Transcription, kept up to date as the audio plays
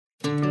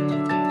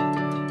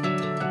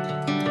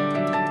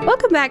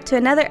Welcome back to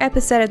another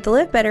episode of the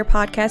Live Better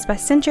podcast by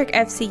Centric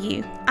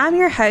FCU. I'm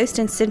your host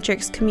and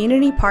Centric's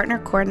Community Partner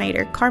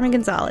Coordinator, Carmen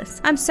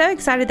Gonzalez. I'm so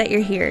excited that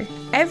you're here.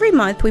 Every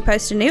month we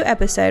post a new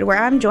episode where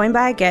I'm joined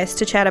by a guest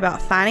to chat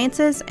about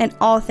finances and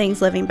all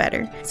things living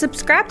better.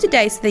 Subscribe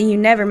today so that you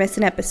never miss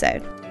an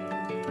episode.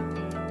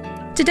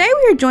 Today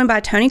we are joined by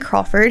Tony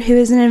Crawford, who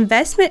is an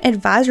investment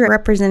advisory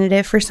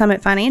representative for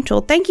Summit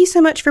Financial. Thank you so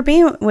much for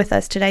being with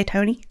us today,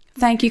 Tony.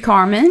 Thank you,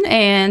 Carmen,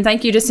 and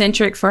thank you to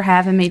Centric for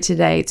having me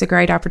today. It's a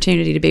great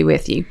opportunity to be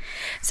with you.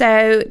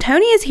 So,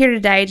 Tony is here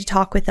today to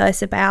talk with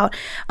us about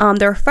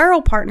the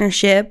referral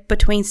partnership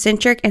between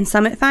Centric and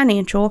Summit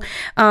Financial.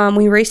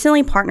 We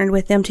recently partnered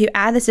with them to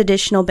add this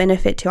additional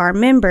benefit to our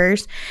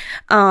members.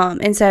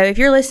 And so, if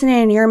you're listening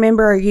and you're a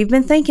member or you've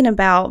been thinking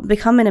about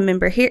becoming a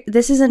member here,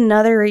 this is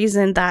another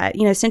reason that,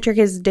 Centric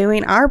is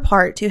doing our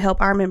part to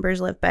help our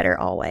members live better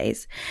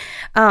always.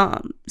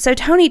 So,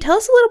 Tony, tell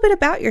us a little bit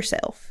about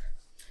yourself.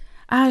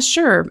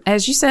 Sure.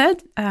 As you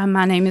said,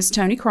 my name is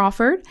Tony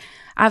Crawford.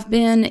 I've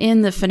been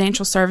in the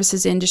financial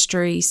services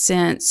industry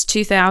since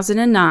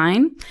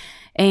 2009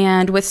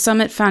 and with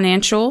Summit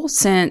Financial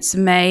since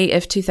May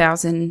of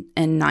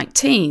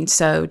 2019,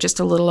 so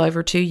just a little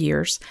over 2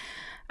 years.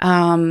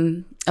 A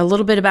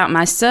little bit about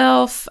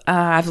myself.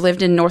 I've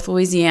lived in North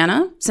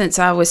Louisiana since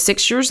I was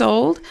 6 years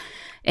old,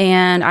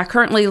 and I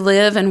currently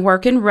live and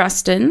work in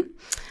Ruston.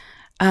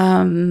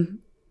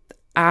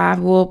 I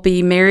will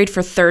be married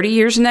for 30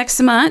 years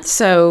next month,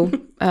 so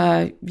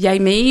yay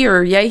me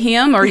or yay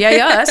him or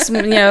yay us,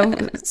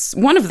 it's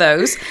one of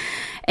those.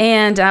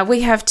 And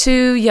we have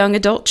 2 young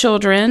adult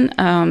children,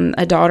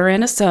 a daughter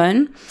and a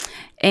son.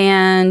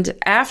 And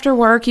after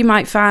work, you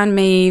might find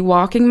me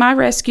walking my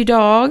rescue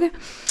dog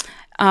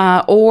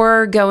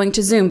or going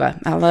to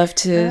Zumba. I love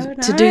to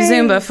do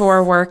Zumba for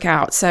a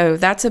workout, so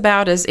that's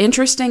about as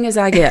interesting as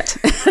I get.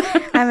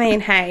 I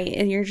mean, hey,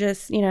 and you're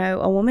just, a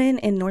woman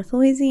in North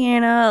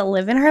Louisiana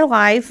living her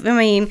life. I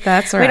mean,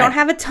 that's right. We don't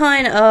have a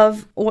ton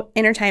of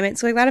entertainment,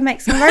 so we've got to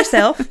make some of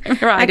ourselves.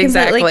 Right, I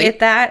exactly. completely get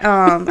that.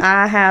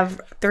 I have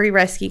 3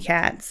 rescue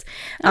cats.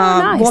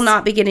 Nice. Will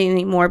not be getting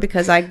any more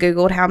because I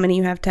Googled how many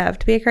you have to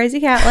be a crazy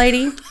cat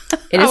lady.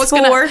 It is 4.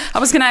 I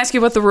was going to ask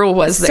you what the rule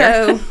was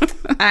there. So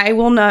I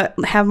will not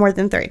have more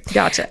than 3.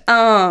 Gotcha.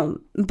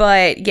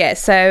 But yeah,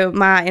 so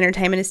my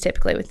entertainment is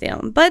typically with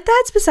them. But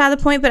that's beside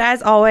the point. But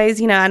as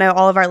always, I know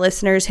all of our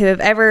listeners who have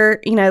ever,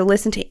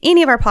 listened to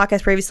any of our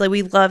podcasts previously,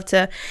 we love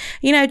to,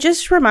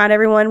 just remind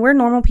everyone we're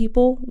normal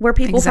people. We're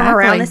people from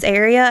around this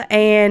area.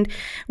 And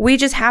we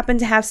just happen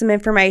to have some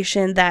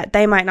information that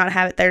they might not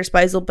have at their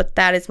disposal. But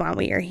that is why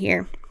we are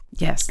here.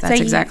 Yes, that's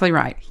exactly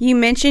right. You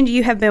mentioned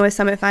you have been with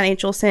Summit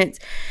Financial since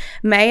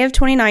May of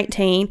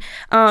 2019.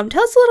 Tell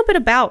us a little bit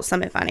about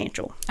Summit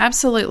Financial.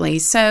 Absolutely.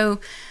 So,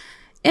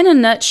 in a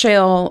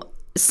nutshell,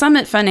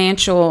 Summit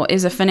Financial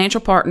is a financial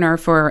partner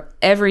for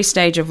every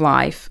stage of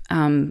life.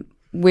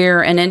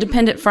 We're an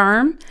independent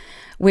firm.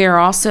 We are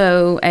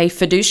also a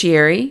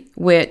fiduciary,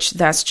 which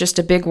that's just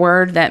a big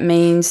word. That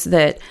means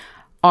that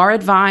our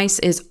advice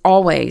is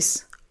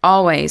always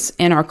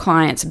in our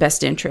client's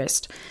best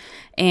interest.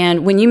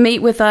 And when you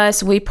meet with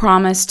us, we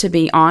promise to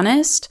be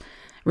honest,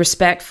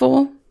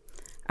 respectful,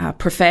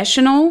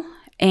 professional,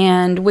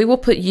 and we will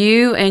put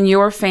you and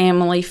your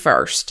family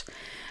first.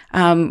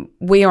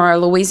 We are a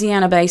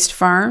Louisiana-based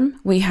firm.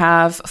 We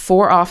have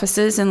 4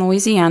 offices in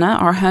Louisiana.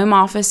 Our home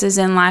office is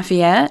in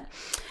Lafayette.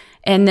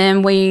 And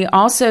then we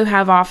also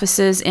have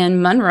offices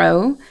in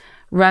Monroe,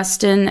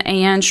 Ruston,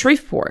 and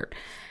Shreveport.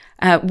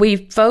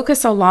 We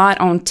focus a lot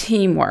on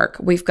teamwork.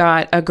 We've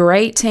got a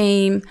great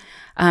team.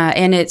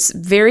 And it's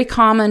very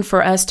common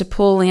for us to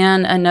pull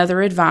in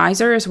another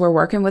advisor as we're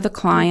working with a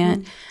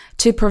client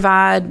to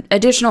provide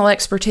additional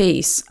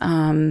expertise.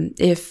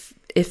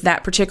 If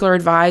that particular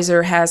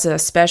advisor has a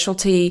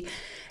specialty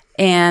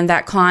and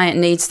that client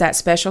needs that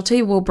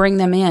specialty, we'll bring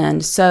them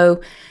in.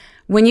 So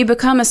when you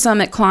become a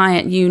Summit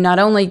client, you not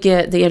only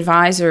get the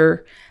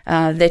advisor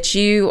that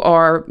you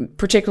are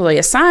particularly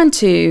assigned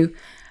to,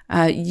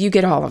 you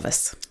get all of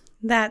us.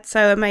 That's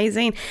so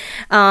amazing.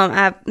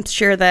 I'm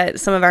sure that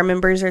some of our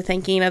members are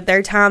thinking of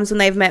their times when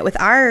they've met with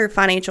our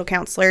financial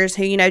counselors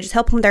who, just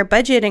help them with their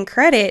budget and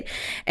credit.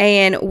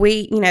 And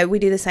we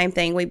do the same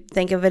thing. We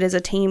think of it as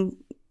a team,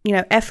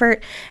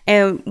 effort.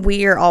 And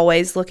we are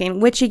always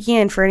looking, which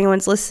again, for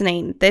anyone's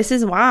listening, this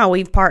is why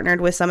we've partnered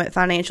with Summit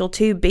Financial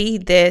to be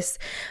this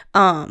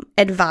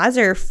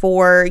advisor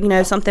for,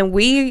 something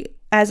we,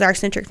 as our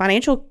Centric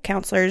financial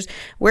counselors,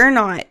 we're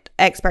not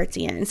experts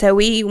in. So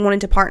we wanted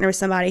to partner with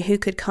somebody who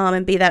could come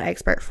and be that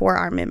expert for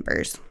our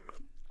members.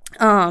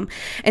 And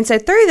so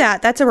through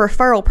that's a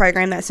referral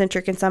program that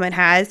Centric and Summit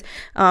has.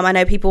 I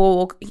know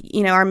people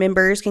will, our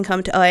members can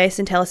come to us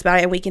and tell us about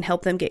it and we can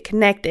help them get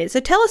connected. So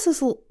tell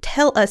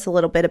us a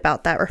little bit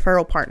about that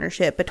referral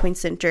partnership between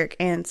Centric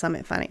and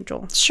Summit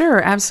Financial.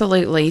 Sure,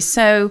 absolutely.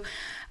 So,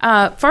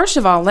 first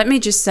of all, let me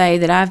just say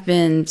that I've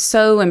been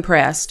so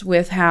impressed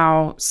with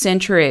how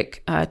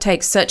Centric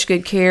takes such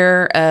good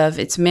care of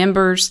its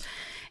members.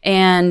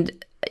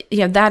 And,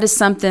 that is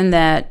something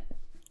that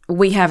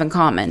we have in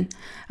common,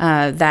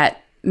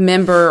 that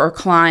member or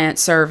client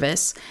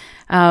service.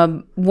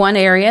 One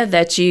area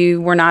that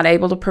you were not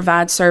able to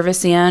provide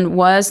service in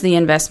was the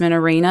investment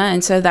arena,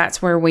 and so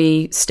that's where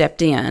we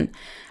stepped in.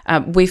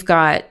 We've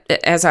got,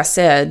 as I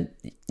said,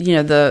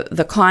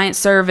 the client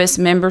service,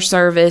 member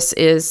service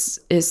is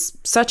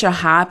such a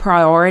high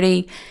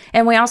priority,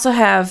 and we also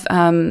have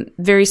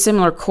very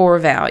similar core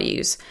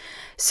values.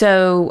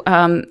 So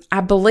I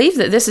believe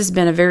that this has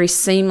been a very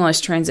seamless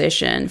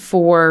transition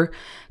for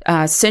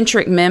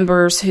Centric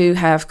members who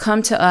have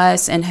come to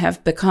us and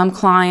have become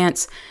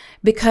clients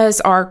because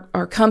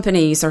our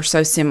companies are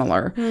so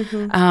similar.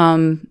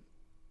 Mm-hmm.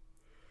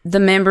 The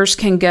members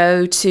can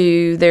go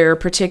to their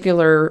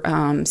particular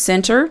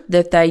center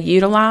that they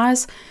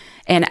utilize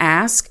and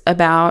ask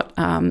about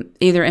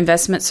either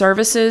investment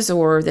services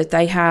or that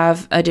they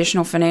have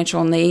additional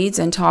financial needs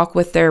and talk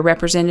with their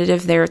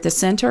representative there at the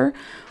center.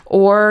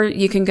 Or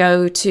you can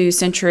go to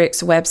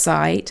Centric's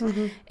website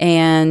mm-hmm.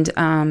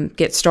 and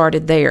get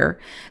started there.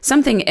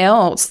 Something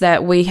else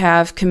that we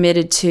have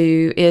committed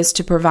to is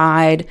to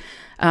provide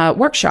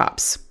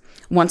workshops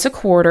once a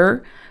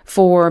quarter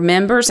for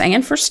members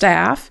and for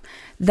staff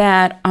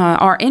that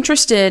are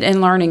interested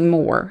in learning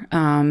more.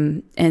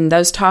 And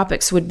those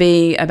topics would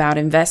be about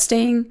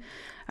investing,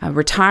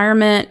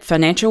 retirement,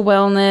 financial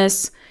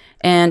wellness,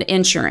 and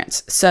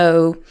insurance.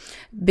 So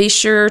be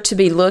sure to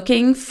be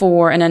looking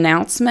for an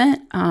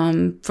announcement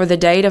for the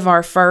date of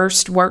our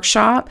first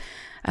workshop.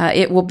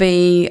 It will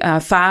be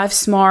 5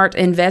 smart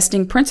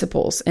investing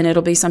principles, and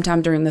it'll be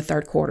sometime during the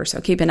third quarter. So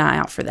keep an eye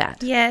out for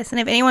that. Yes. And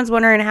if anyone's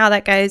wondering how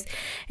that goes,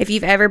 if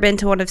you've ever been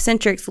to one of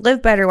Centric's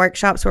Live Better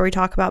workshops where we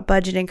talk about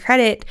budget and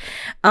credit,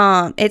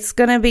 it's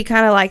going to be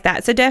kind of like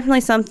that. So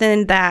definitely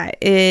something that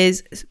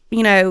is,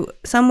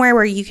 somewhere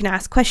where you can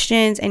ask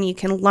questions and you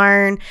can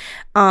learn.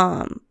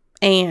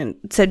 And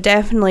so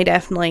definitely be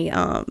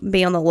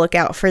on the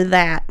lookout for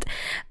that.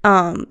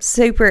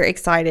 Super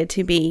excited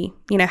to be,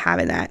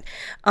 having that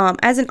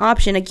as an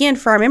option, again,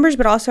 for our members,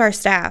 but also our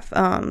staff.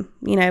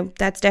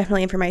 That's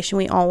definitely information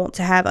we all want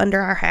to have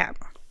under our hat.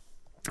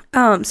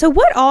 So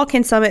what all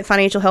can Summit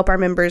Financial help our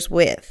members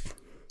with?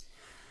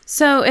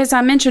 So as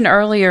I mentioned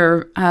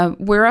earlier,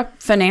 we're a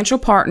financial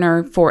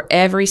partner for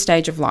every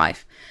stage of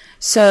life.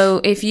 So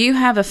if you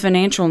have a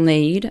financial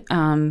need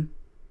at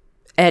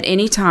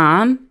any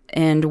time,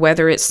 and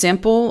whether it's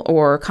simple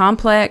or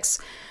complex,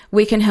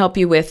 we can help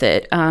you with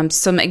it.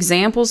 Some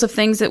examples of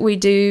things that we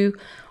do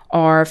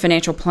are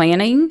financial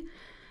planning,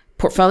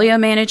 portfolio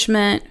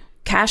management,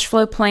 cash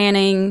flow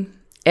planning,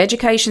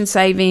 education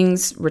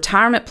savings,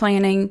 retirement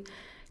planning,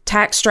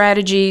 tax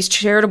strategies,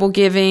 charitable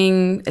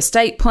giving,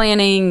 estate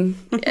planning.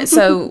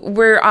 So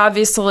we're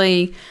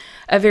obviously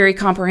a very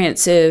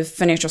comprehensive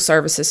financial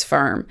services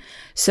firm.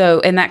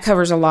 And that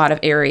covers a lot of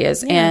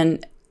areas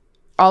and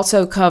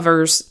also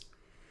covers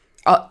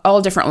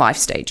all different life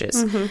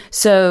stages. Mm-hmm.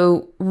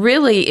 So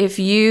really, if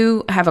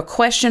you have a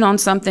question on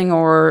something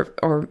or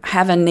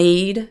have a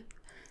need,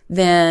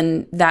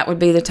 then that would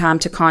be the time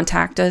to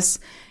contact us.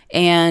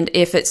 And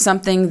if it's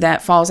something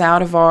that falls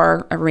out of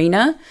our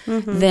arena,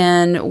 mm-hmm.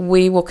 then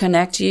we will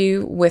connect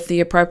you with the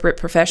appropriate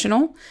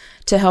professional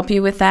to help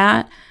you with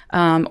that.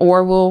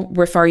 Or we'll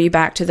refer you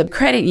back to the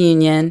credit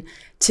union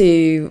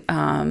to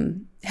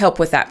help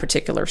with that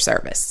particular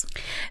service.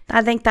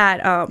 I think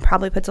that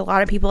probably puts a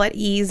lot of people at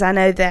ease. I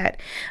know that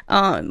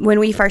when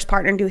we first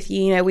partnered with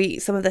you,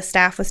 some of the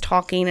staff was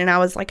talking, and I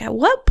was like, at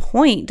what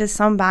point does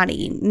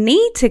somebody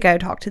need to go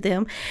talk to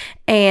them?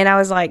 And I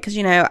was like, because,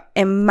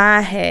 in my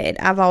head,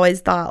 I've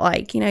always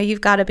thought you've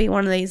got to be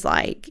one of these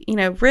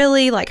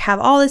really have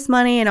all this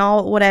money and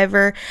all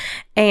whatever.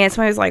 And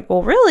somebody was like,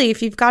 well, really,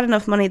 if you've got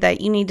enough money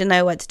that you need to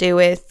know what to do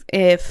with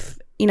if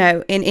in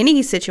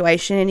any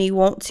situation, and you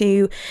want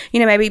to,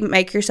 maybe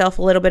make yourself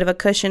a little bit of a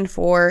cushion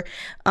for,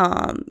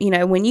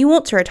 when you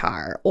want to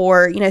retire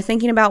or,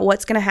 thinking about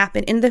what's going to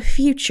happen in the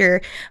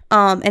future.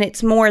 And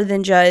it's more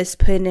than just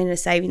putting in a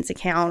savings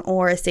account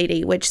or a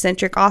CD, which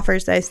Centric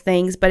offers those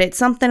things, but it's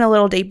something a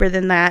little deeper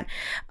than that.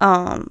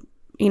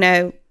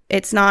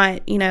 It's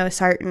not, a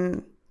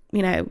certain,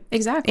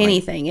 exactly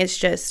anything. It's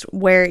just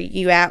where are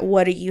you at?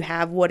 What do you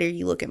have? What are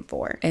you looking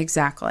for?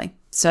 Exactly.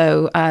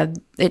 So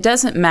it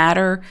doesn't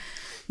matter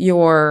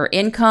your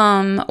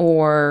income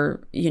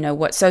or,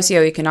 what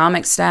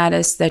socioeconomic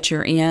status that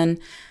you're in.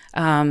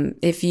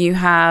 If you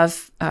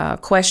have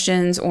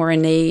questions or a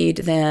need,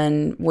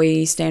 then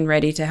we stand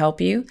ready to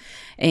help you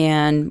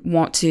and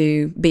want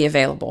to be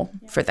available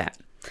for that.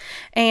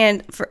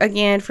 And for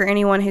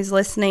anyone who's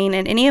listening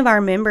and any of our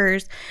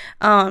members,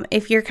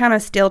 if you're kind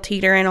of still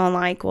teetering on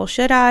well,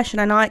 should I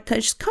not?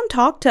 Just come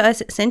talk to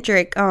us at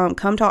Centric.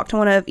 Come talk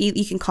to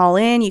you can call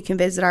in, you can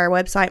visit our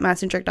website,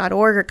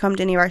 mycentric.org, or come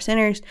to any of our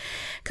centers.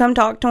 Come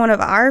talk to one of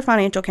our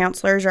financial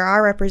counselors or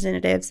our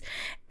representatives,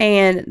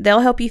 and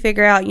they'll help you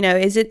figure out,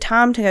 is it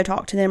time to go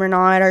talk to them or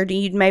not? Or do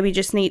you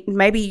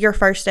maybe your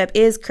first step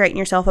is creating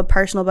yourself a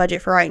personal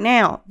budget for right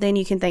now. Then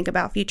you can think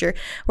about future.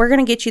 We're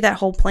going to get you that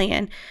whole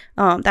plan.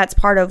 That's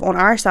part of on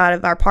our side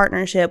of our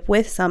partnership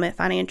with Summit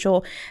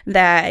Financial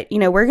that,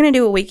 we're going to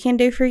do what we can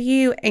do for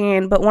you.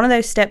 But one of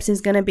those steps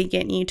is going to be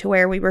getting you to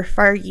where we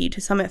refer you to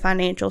Summit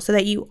Financial so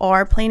that you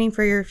are planning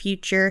for your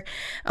future.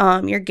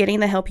 You're getting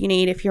the help you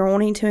need if you're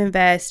wanting to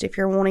invest, if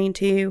you're wanting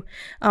to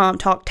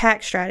talk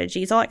tax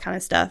strategies, all that kind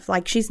of stuff.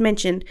 Like she's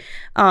mentioned,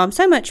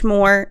 so much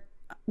more.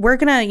 We're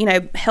going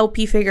to, help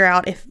you figure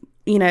out if,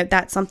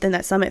 that's something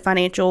that Summit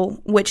Financial,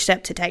 which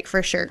step to take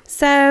for sure.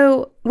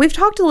 So we've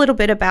talked a little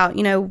bit about,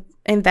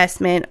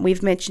 investment.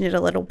 We've mentioned it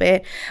a little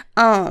bit.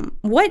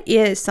 What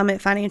is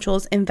Summit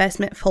Financial's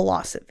investment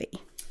philosophy?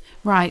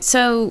 Right.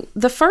 So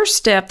the first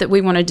step that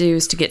we want to do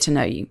is to get to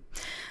know you.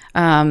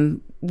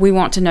 We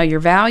want to know your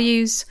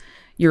values,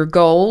 your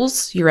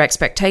goals, your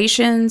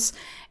expectations,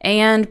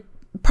 and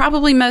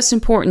probably most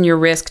important, your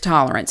risk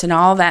tolerance. And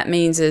all that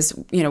means is,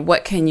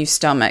 what can you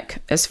stomach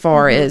as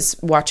far as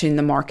watching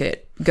the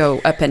market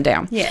go up and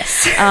down?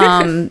 Yes.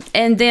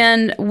 And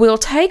then we'll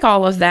take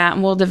all of that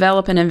and we'll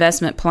develop an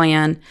investment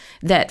plan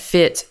that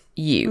fits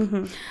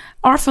you.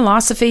 Our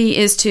philosophy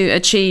is to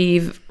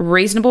achieve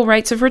reasonable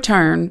rates of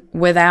return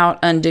without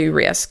undue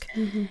risk.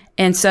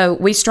 And so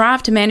we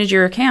strive to manage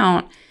your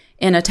account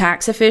in a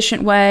tax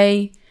efficient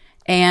way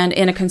and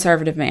in a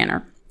conservative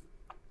manner.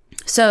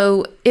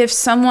 So if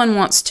someone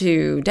wants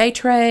to day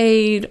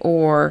trade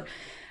or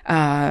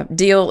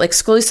deal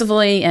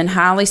exclusively in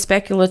highly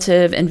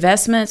speculative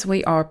investments,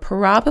 we are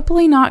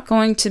probably not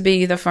going to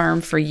be the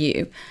firm for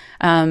you.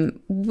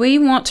 We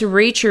want to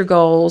reach your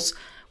goals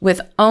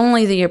with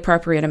only the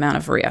appropriate amount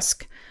of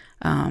risk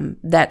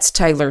that's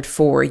tailored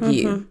for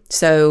you.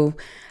 So,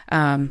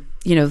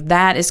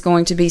 that is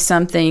going to be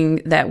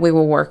something that we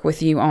will work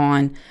with you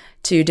on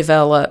to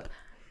develop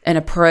an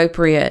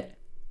appropriate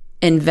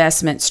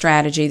investment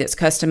strategy that's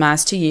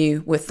customized to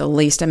you with the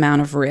least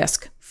amount of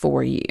risk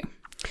for you.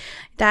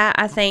 That,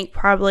 I think,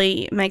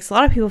 probably makes a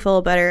lot of people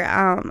feel better.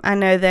 I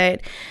know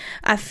that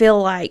I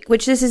feel like,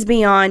 which this is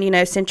beyond,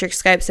 Centric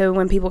Scope. So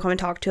when people come and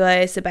talk to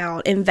us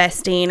about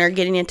investing or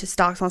getting into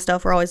stocks and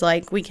stuff, we're always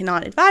like, we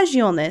cannot advise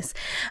you on this.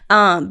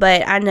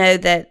 But I know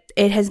that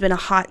it has been a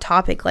hot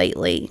topic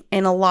lately.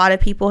 And a lot of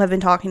people have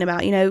been talking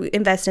about,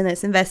 invest in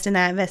this, invest in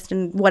that, invest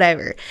in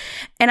whatever.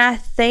 And I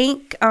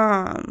think,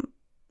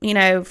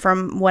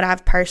 from what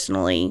I've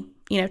personally,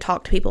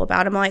 talked to people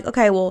about, I'm like,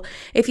 okay, well,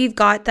 if you've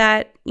got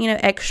that,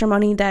 extra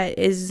money that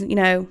is,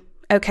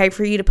 okay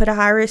for you to put a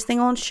high risk thing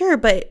on, sure.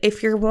 But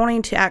if you're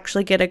wanting to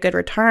actually get a good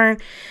return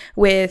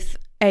with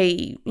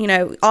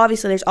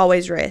obviously there's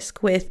always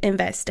risk with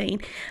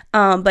investing,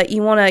 but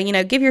you want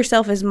to, give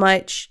yourself as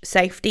much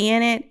safety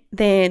in it,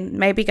 then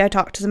maybe go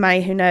talk to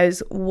somebody who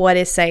knows what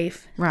is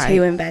safe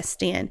to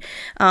invest in.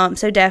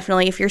 So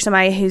definitely, if you're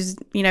somebody who's,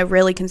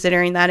 really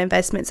considering that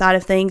investment side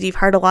of things, you've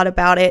heard a lot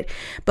about it,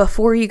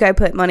 before you go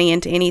put money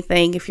into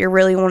anything, if you're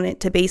really wanting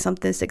it to be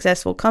something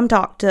successful, come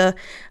to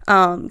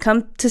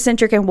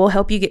Centric and we'll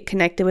help you get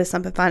connected with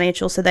Summit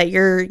Financial so that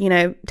you're,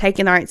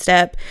 taking the right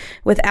step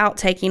without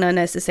taking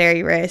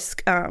unnecessary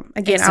risk. Again,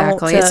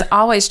 exactly. It's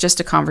always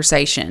just a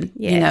conversation.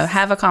 Yes.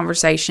 Have a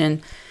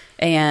conversation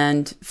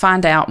and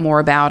find out more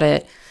about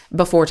it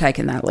before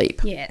taking that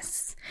leap.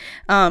 Yes.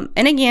 And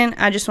again,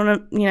 I just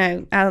want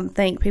to, I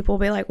think people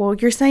will be like, well,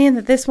 you're saying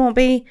that this won't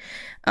be,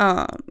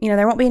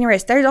 there won't be any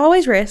risk. There's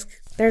always risk.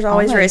 There's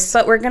always risk,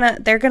 but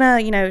they're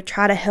going to,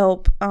 try to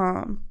help,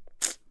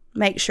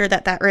 make sure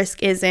that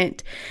risk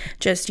isn't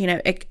just,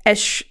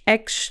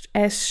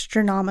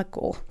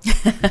 astronomical.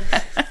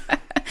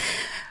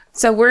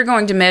 So we're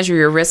going to measure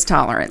your risk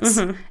tolerance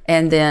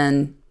and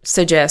then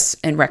suggest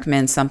and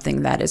recommend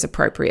something that is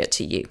appropriate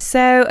to you.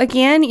 So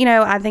again,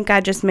 I think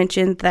I just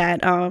mentioned that,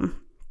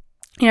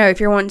 if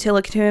you're wanting to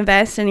look to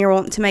invest and you're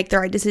wanting to make the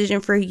right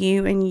decision for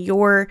you and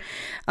your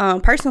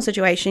personal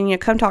situation,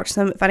 come talk to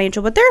Summit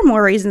Financial. But there are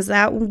more reasons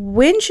that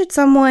when should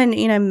someone,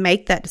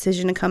 make that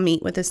decision to come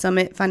meet with a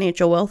Summit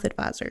Financial Wealth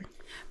Advisor?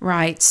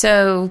 Right.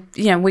 So,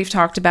 we've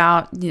talked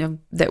about,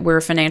 that we're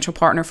a financial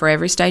partner for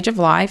every stage of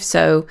life.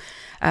 So,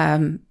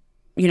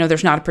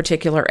 there's not a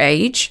particular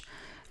age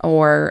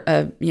or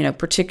a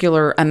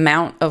particular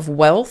amount of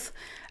wealth.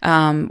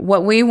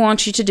 What we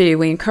want you to do,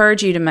 we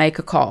encourage you to make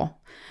a call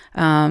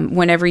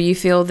whenever you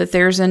feel that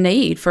there's a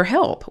need for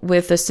help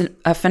with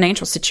a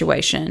financial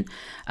situation.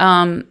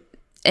 And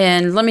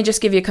let me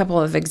just give you a couple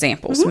of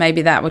examples.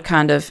 Maybe that would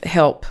kind of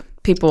help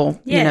people,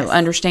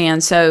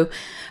 understand. So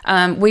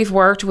we've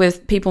worked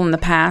with people in the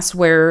past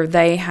where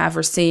they have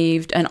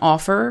received an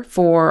offer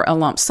for a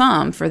lump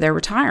sum for their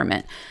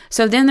retirement.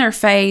 So then they're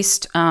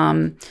faced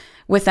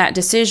with that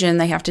decision.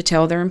 They have to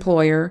tell their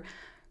employer,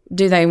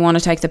 do they want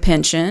to take the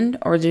pension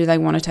or do they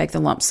want to take the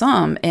lump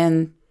sum?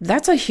 And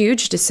that's a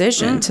huge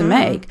decision to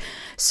make.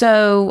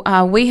 So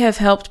we have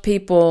helped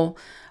people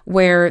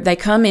where they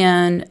come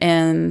in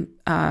and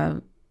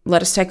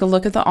let us take a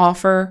look at the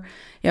offer.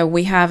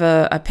 We have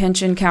a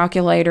pension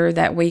calculator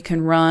that we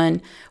can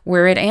run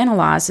where it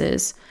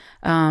analyzes,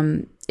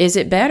 is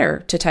it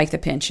better to take the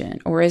pension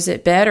or is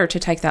it better to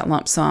take that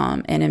lump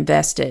sum and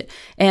invest it?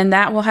 And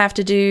that will have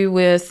to do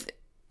with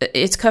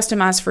it's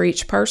customized for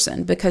each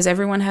person because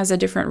everyone has a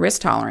different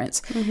risk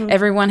tolerance.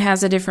 Everyone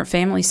has a different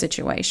family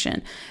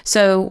situation.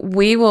 So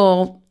we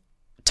will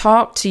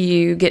talk to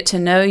you, get to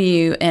know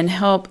you, and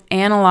help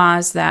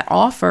analyze that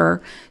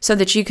offer so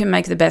that you can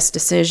make the best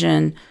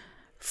decision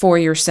for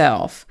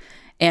yourself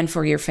and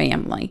for your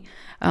family.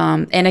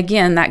 And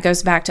again, that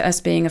goes back to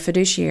us being a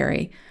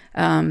fiduciary.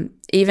 Even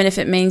if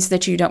it means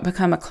that you don't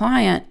become a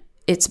client,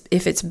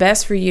 if it's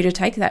best for you to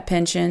take that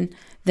pension,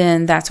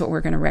 then that's what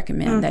we're going to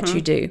recommend that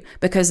you do,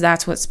 because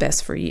that's what's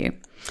best for you.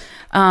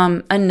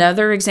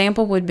 Another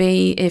example would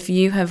be if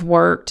you have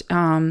worked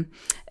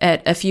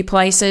at a few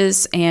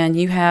places and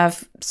you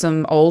have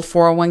some old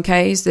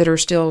 401ks that are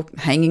still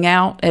hanging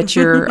out at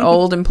your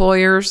old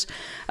employer's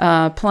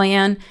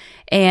plan.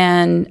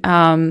 And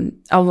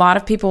a lot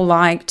of people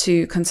like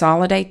to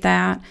consolidate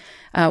that.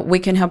 We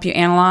can help you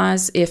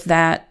analyze if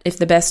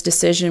the best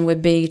decision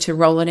would be to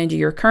roll it into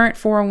your current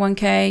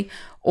 401k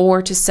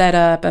or to set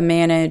up a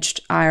managed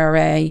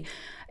IRA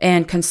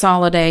and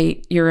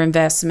consolidate your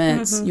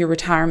investments, your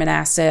retirement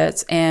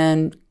assets,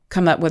 and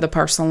come up with a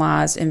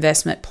personalized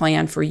investment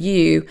plan for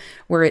you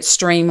where it's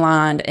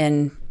streamlined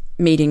and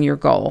meeting your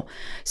goal.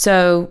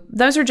 So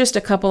those are just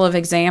a couple of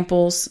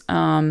examples,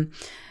 where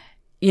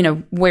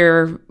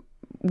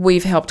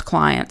we've helped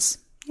clients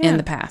in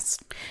the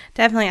past.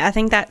 Definitely. I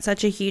think that's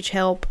such a huge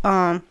help.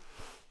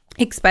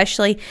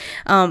 Especially,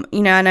 I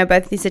know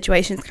both of these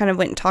situations kind of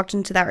went and talked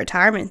into that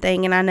retirement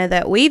thing. And I know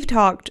that we've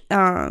talked,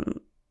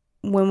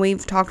 when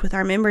we've talked with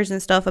our members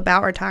and stuff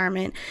about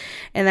retirement,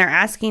 and they're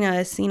asking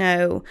us,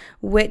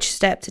 which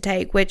step to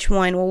take, which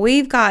one. Well,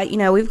 we've got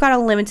a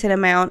limited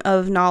amount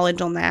of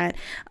knowledge on that.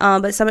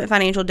 But Summit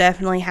Financial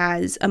definitely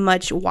has a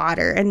much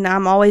wider, and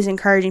I'm always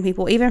encouraging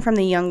people, even from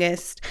the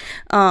youngest,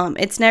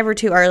 it's never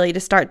too early to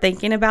start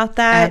thinking about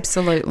that.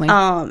 Absolutely.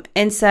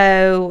 And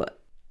so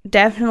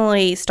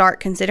definitely start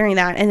considering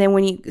that. And then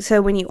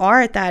when you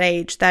are at that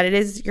age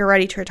that you're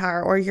ready to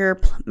retire, or you're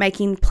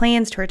making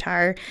plans to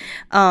retire,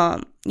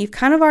 you've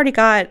kind of already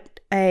got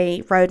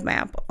a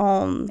roadmap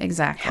on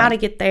exactly how to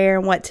get there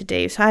and what to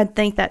do. So I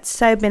think that's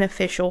so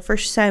beneficial for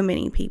so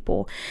many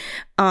people.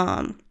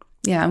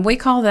 And we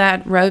call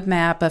that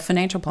roadmap a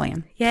financial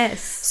plan.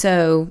 Yes.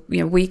 So,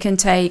 we can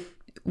take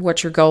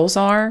what your goals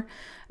are,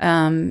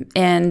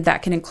 and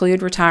that can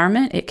include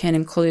retirement. It can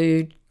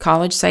include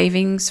college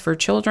savings for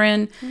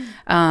children.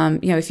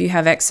 If you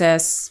have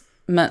excess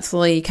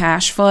monthly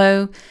cash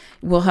flow,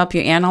 we'll help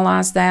you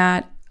analyze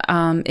that.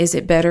 Is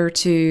it better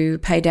to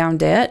pay down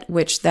debt,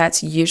 which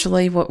that's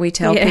usually what we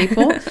tell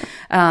people.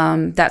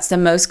 That's the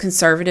most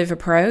conservative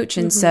approach.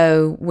 And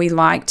so we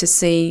like to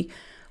see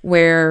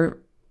where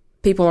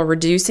people are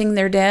reducing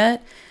their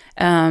debt.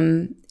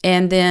 And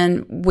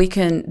then we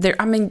can,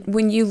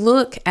 when you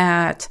look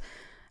at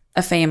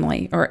a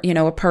family or,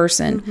 a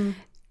person,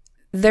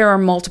 there are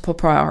multiple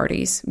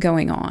priorities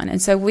going on.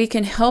 And so we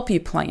can help you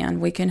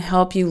plan. We can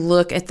help you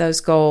look at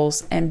those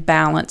goals and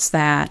balance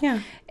that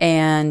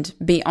and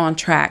be on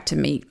track to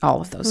meet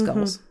all of those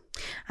goals.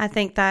 I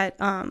think that,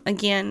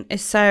 again,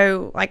 is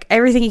so,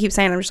 everything you keep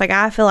saying, I'm just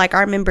I feel like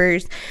our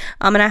members,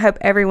 and I hope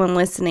everyone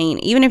listening,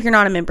 even if you're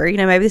not a member,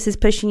 maybe this is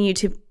pushing you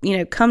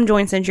to, come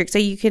join Centric so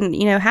you can,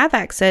 have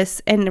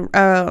access, and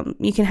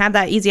you can have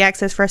that easy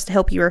access for us to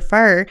help you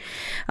refer.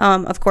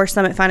 Of course,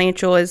 Summit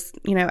Financial is,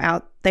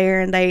 out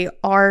there, and they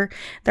are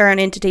their own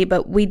entity,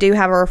 but we do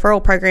have a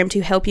referral program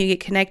to help you get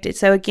connected.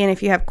 So again,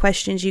 if you have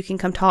questions, you can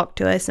come talk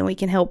to us and we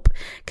can help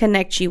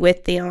connect you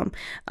with them.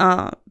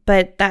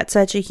 But that's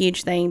such a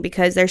huge thing,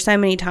 because there's so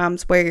many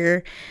times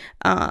where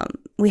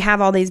we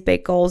have all these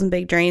big goals and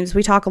big dreams.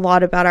 We talk a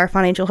lot about our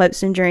financial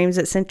hopes and dreams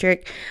at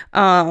Centric.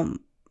 And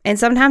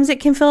sometimes it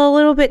can feel a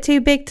little bit too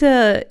big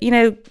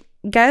to,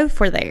 go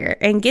for there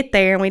and get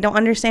there, and we don't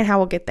understand how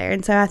we'll get there.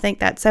 And so I think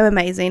that's so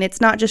amazing. It's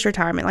not just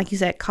retirement, like you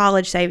said,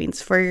 college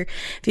savings for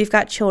if you've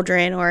got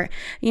children, or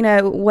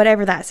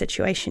whatever that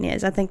situation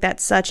is. I think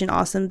that's such an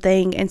awesome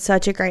thing and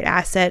such a great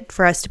asset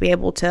for us to be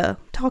able to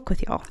talk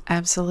with y'all.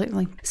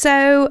 Absolutely.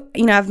 So,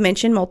 I've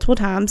mentioned multiple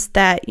times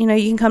that, you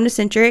can come to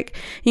Centric.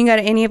 You can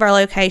go to any of our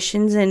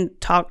locations and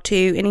talk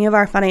to any of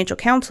our financial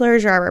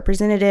counselors or our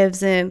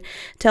representatives and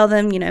tell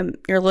them,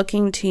 you're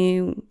looking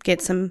to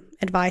get some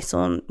advice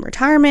on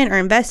retirement or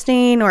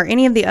investing or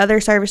any of the other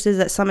services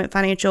that Summit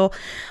Financial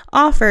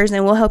offers,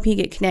 and we'll help you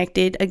get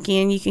connected.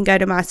 Again, you can go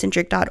to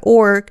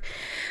mycentric.org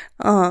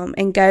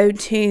and go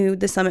to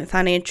the Summit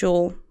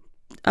Financial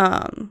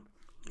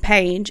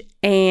page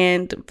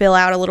and fill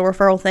out a little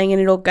referral thing,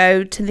 and it'll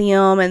go to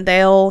them, and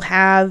they'll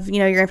have,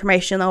 your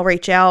information. They'll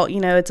reach out.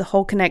 It's a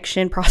whole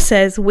connection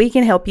process. We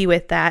can help you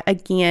with that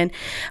again.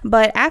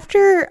 But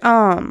after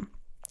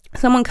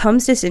someone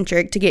comes to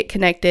Centric to get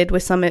connected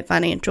with Summit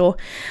Financial,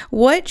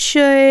 what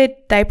should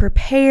they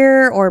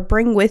prepare or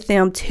bring with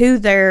them to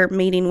their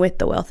meeting with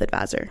the wealth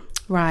advisor?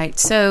 Right.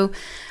 So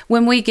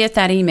when we get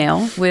that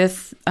email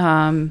with,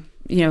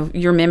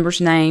 your member's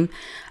name,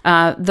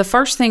 the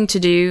first thing to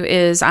do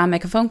is I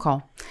make a phone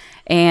call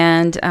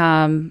and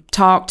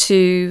talk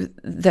to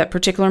that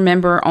particular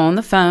member on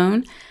the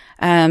phone.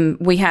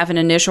 We have an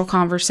initial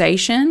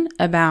conversation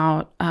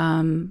about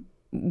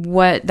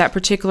what that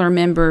particular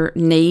member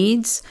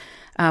needs,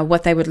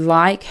 what they would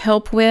like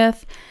help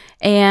with.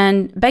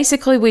 And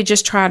basically, we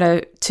just try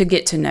to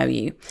get to know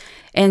you.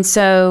 And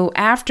so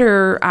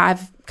after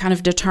I've kind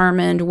of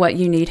determined what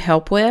you need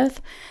help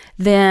with,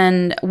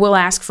 then we'll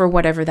ask for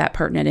whatever that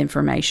pertinent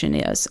information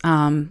is.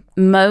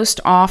 Most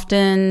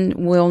often,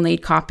 we'll need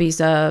copies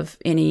of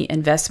any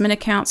investment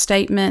account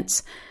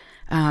statements.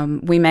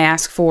 We may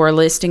ask for a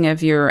listing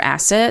of your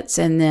assets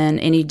and then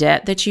any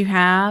debt that you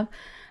have.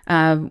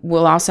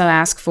 We'll also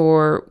ask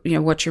for,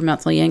 what your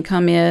monthly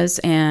income is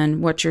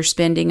and what your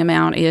spending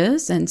amount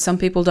is. And some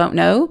people don't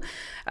know,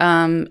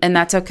 and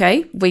that's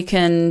okay. We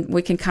can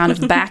kind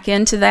of back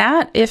into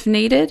that if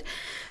needed.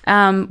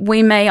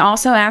 We may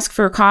also ask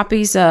for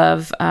copies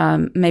of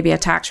maybe a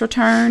tax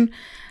return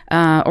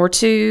or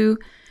two.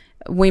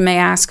 We may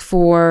ask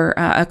for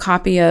a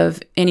copy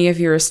of any of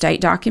your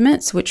estate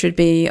documents, which would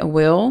be a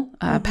will,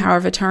 power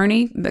of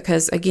attorney,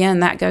 because,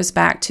 again, that goes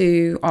back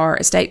to our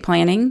estate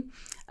planning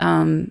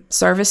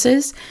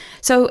services.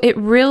 So it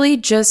really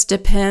just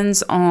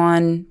depends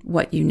on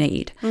what you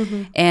need.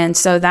 And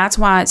so that's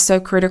why it's so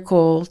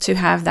critical to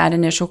have that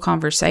initial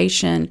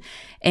conversation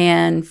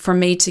and for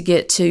me to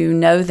get to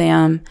know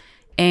them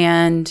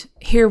and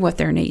hear what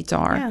their needs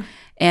are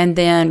and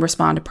then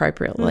respond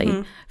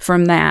appropriately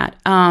from that.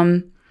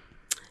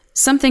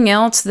 Something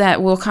else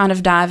that we'll kind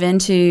of dive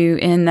into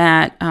in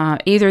that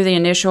either the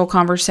initial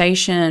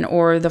conversation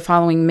or the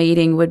following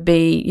meeting would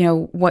be,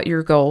 what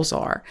your goals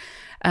are.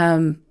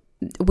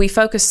 We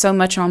focus so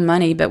much on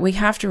money, but we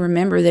have to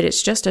remember that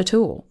it's just a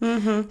tool.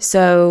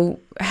 So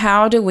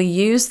how do we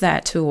use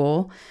that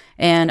tool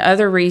and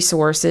other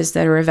resources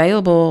that are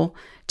available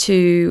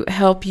to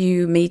help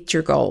you meet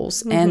your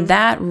goals? And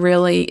that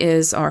really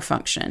is our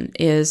function,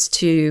 is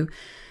to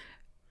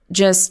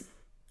just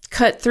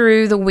cut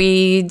through the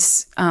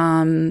weeds,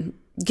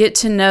 get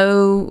to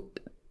know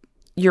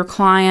your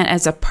client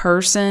as a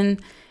person,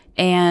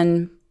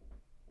 and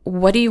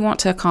what do you want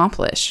to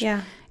accomplish?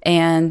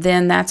 And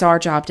then that's our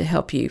job to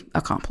help you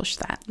accomplish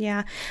that.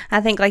 Yeah. I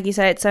think, like you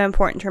said, it's so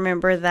important to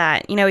remember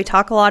that, we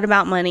talk a lot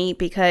about money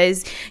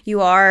because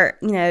y'all are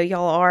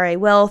a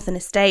wealth and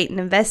estate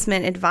and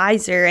investment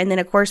advisor. And then,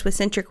 of course, with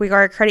Centric, we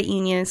are a credit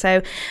union.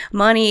 So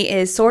money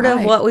is sort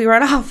of what we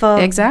run off of.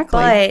 Exactly.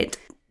 But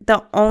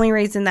the only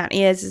reason that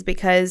is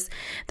because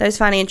those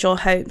financial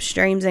hopes,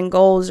 dreams, and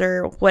goals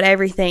are what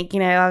everything,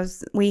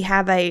 we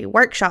have a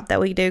workshop that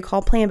we do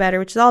called Plan Better,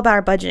 which is all about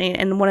our budgeting.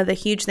 And one of the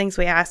huge things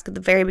we ask at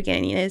the very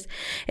beginning is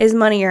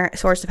money your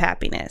source of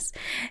happiness?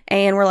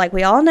 And we're like,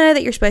 we all know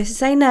that you're supposed to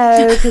say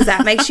no because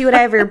that makes you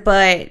whatever.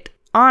 But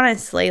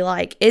honestly,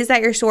 is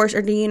that your source,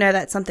 or do you know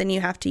that's something you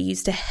have to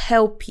use to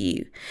help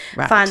you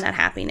find that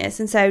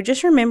happiness? And so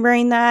just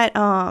remembering that,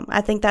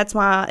 I think that's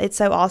why it's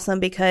so awesome,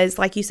 because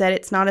like you said,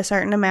 it's not a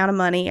certain amount of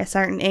money, a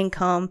certain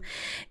income.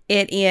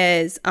 It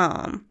is,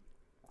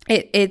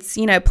 it's,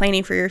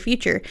 planning for your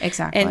future.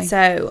 Exactly. And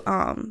so,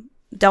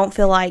 don't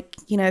feel like,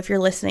 if you're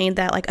listening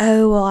that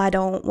I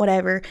don't,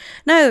 whatever.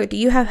 No, do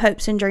you have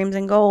hopes and dreams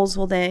and goals?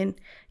 Well, then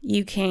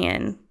you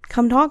can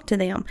come talk to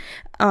them.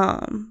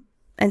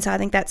 And so I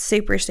think that's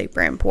super,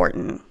 super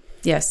important.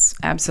 Yes,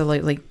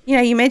 absolutely.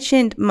 You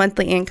mentioned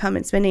monthly income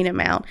and spending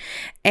amount.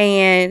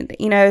 And,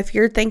 if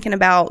you're thinking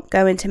about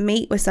going to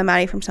meet with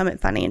somebody from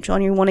Summit Financial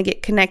and you want to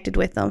get connected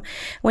with them,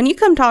 when you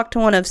come talk to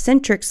one of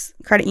Centric's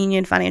credit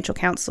union financial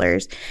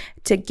counselors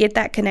to get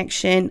that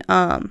connection,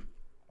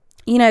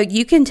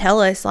 you can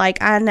tell us,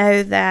 I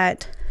know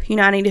that,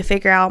 I need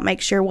to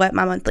make sure what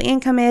my monthly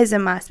income is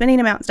and my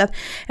spending amount and stuff.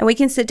 And we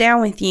can sit down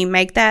with you,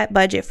 make that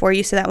budget for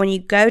you so that when you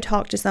go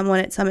talk to someone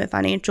at Summit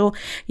Financial,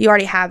 you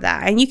already have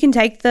that. And you can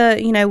take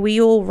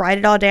we'll write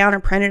it all down or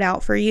print it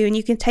out for you. And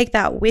you can take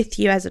that with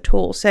you as a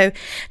tool. So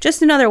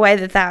just another way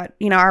that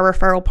our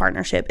referral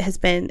partnership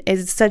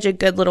is such a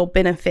good little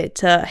benefit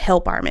to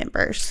help our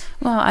members.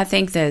 Well, I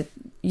think that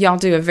y'all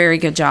do a very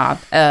good job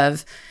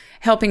of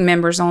helping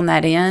members on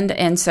that end.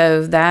 And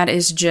so that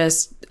is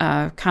just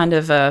kind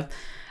of a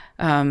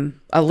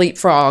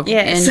leapfrog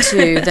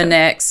into the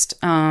next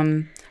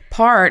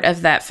part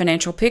of that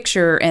financial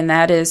picture, and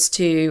that is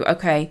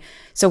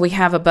so we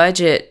have a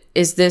budget.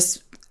 Is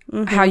this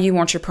how you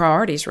want your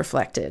priorities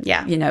reflected?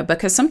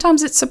 Because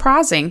sometimes it's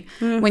surprising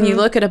when you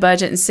look at a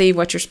budget and see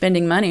what you're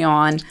spending money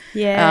on,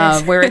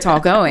 where it's all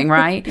going,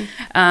 right?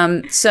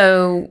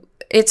 So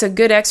it's a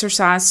good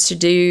exercise to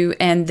do,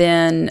 and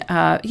then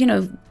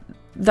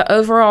the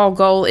overall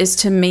goal is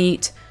to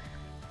meet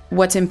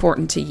what's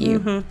important to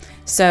you.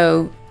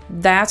 So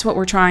that's what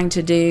we're trying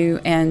to do.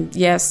 And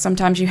yes,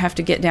 sometimes you have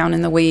to get down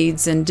in the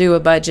weeds and do a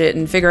budget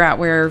and figure out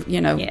where,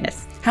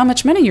 how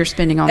much money you're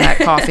spending on that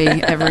coffee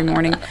every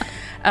morning.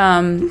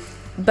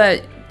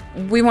 But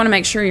we want to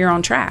make sure you're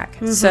on track.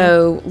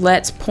 So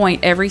let's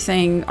point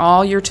everything,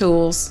 all your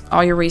tools,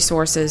 all your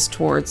resources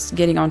towards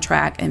getting on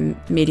track and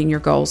meeting your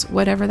goals,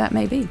 whatever that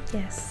may be.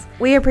 Yes.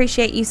 We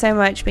appreciate you so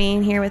much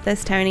being here with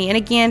us, Tony. And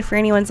again, for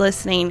anyone's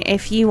listening,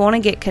 if you want to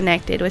get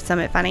connected with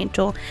Summit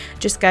Financial,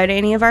 just go to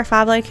any of our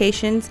 5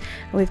 locations.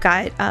 We've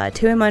got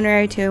 2 in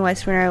Monroe, 2 in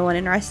West Monroe, 1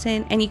 in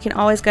Ruston. And you can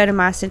always go to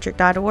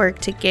mycentric.org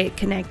to get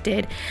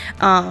connected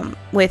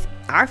with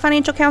our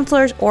financial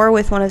counselors or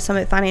with one of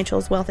Summit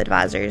Financial's wealth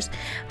advisors.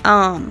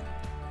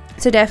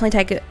 So definitely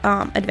take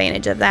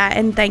advantage of that.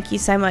 And thank you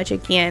so much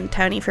again,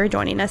 Tony, for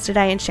joining us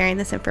today and sharing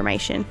this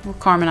information. Well,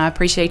 Carmen, I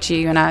appreciate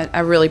you, and I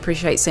really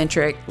appreciate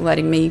Centric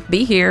letting me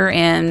be here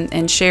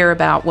and share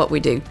about what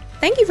we do.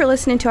 Thank you for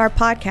listening to our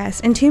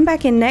podcast, and tune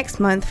back in next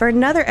month for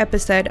another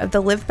episode of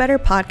the Live Better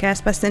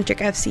podcast by Centric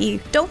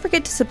FCU. Don't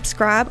forget to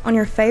subscribe on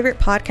your favorite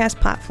podcast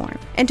platform.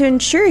 And to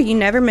ensure you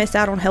never miss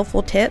out on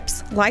helpful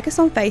tips, like us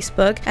on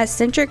Facebook at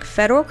Centric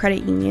Federal Credit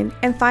Union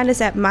and find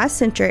us at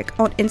MyCentric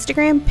on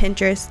Instagram,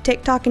 Pinterest,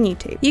 TikTok, and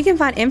YouTube. You can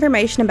find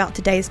information about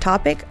today's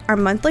topic, our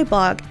monthly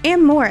blog,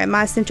 and more at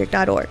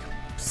mycentric.org.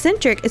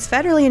 Centric is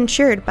federally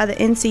insured by the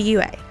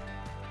NCUA.